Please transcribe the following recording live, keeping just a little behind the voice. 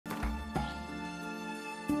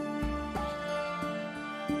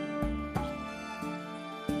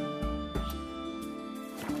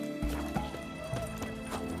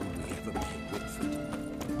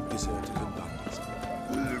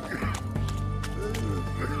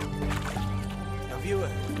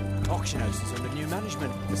auction house is under new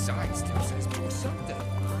management. Besides, Tim says more Sunday.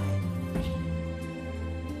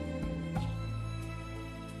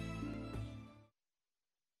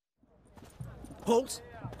 Halt!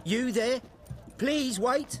 You there? Please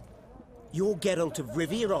wait. You're Geralt of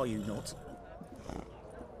Rivia, are you not?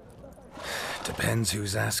 Depends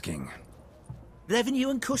who's asking. Revenue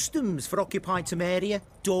and Customs for occupied Temeria,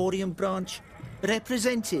 Dorian branch,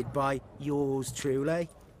 represented by yours truly,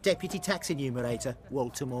 Deputy Tax Enumerator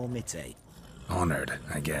Walter Mitty. Honoured,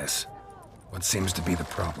 I guess. What seems to be the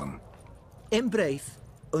problem? In brief,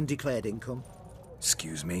 undeclared income.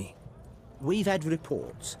 Excuse me? We've had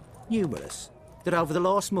reports, numerous, that over the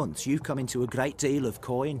last months you've come into a great deal of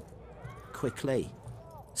coin. Quickly.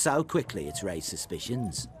 So quickly it's raised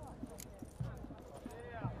suspicions.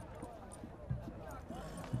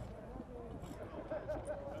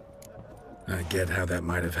 I get how that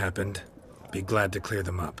might have happened. Be glad to clear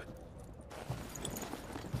them up.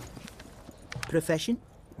 Profession?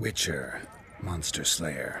 Witcher. Monster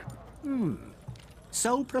Slayer.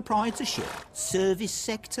 Sole proprietorship? Service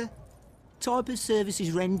sector? Type of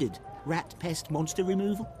services rendered? Rat, pest, monster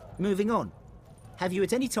removal? Moving on. Have you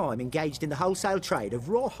at any time engaged in the wholesale trade of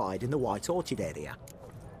rawhide in the White Orchard area?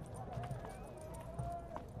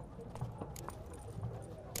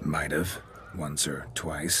 Might have. Once or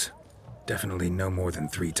twice. Definitely no more than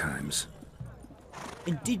 3 times.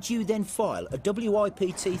 And did you then file a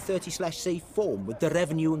WIPT 30/C form with the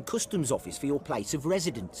Revenue and Customs Office for your place of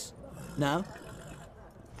residence? No?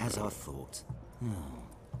 As I thought.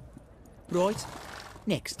 Right.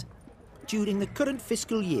 Next. During the current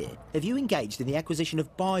fiscal year, have you engaged in the acquisition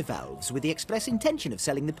of bivalves with the express intention of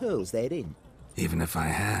selling the pearls therein? Even if I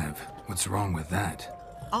have, what's wrong with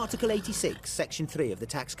that? Article 86, Section 3 of the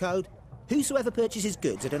Tax Code. Whosoever purchases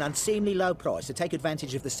goods at an unseemly low price to take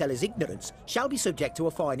advantage of the seller's ignorance shall be subject to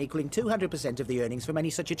a fine equaling 200% of the earnings from any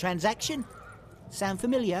such a transaction. Sound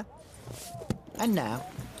familiar? And now,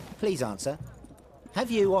 please answer. Have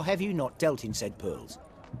you or have you not dealt in said pearls?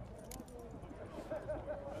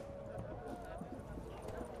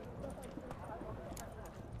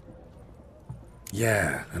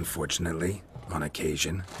 Yeah, unfortunately, on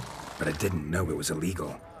occasion. But I didn't know it was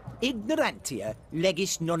illegal. Ignorantia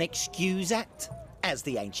legis non excusat, as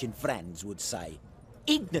the ancient Franz would say.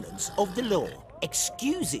 Ignorance of the law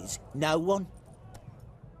excuses no one.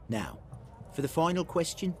 Now, for the final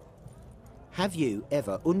question. Have you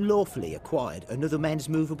ever unlawfully acquired another man's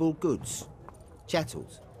movable goods?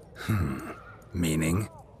 Chattels? Meaning?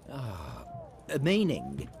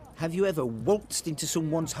 Meaning, have you ever waltzed into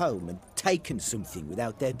someone's home and taken something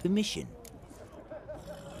without their permission?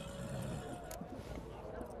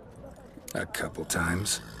 A couple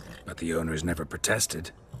times, but the owners never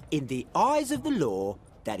protested. In the eyes of the law,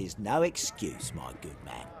 that is no excuse, my good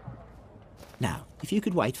man. Now, if you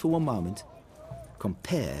could wait for one moment,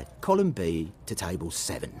 compare column B to table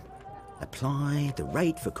 7. Apply the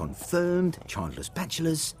rate for confirmed childless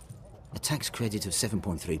bachelors, a tax credit of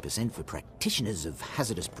 7.3% for practitioners of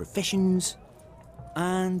hazardous professions,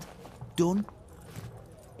 and done.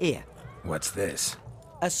 Here. What's this?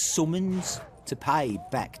 A summons to pay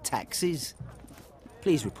back taxes.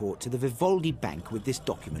 Please report to the Vivaldi Bank with this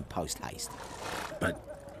document post-haste.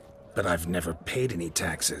 But I've never paid any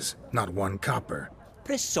taxes. Not 1 copper.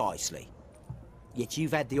 Precisely. Yet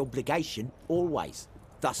you've had the obligation, always.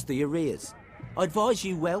 Thus the arrears. I advise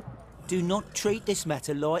you well, do not treat this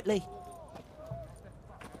matter lightly.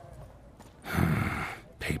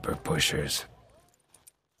 Paper pushers.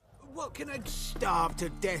 What can I starve to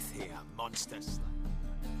death here, monsters?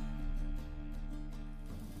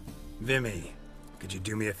 Vimy, could you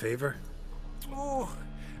do me a favor? Oh,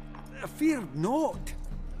 I fear not.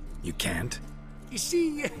 You can't? You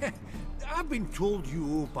see, I've been told you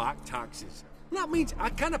owe back taxes. That means I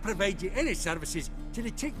cannot provide you any services till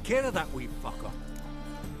you take care of that wee fucker.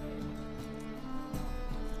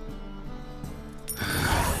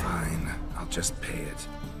 Fine, I'll just pay it.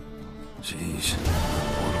 Jeez,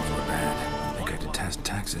 portals were bad. I think I detest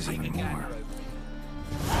taxes even more.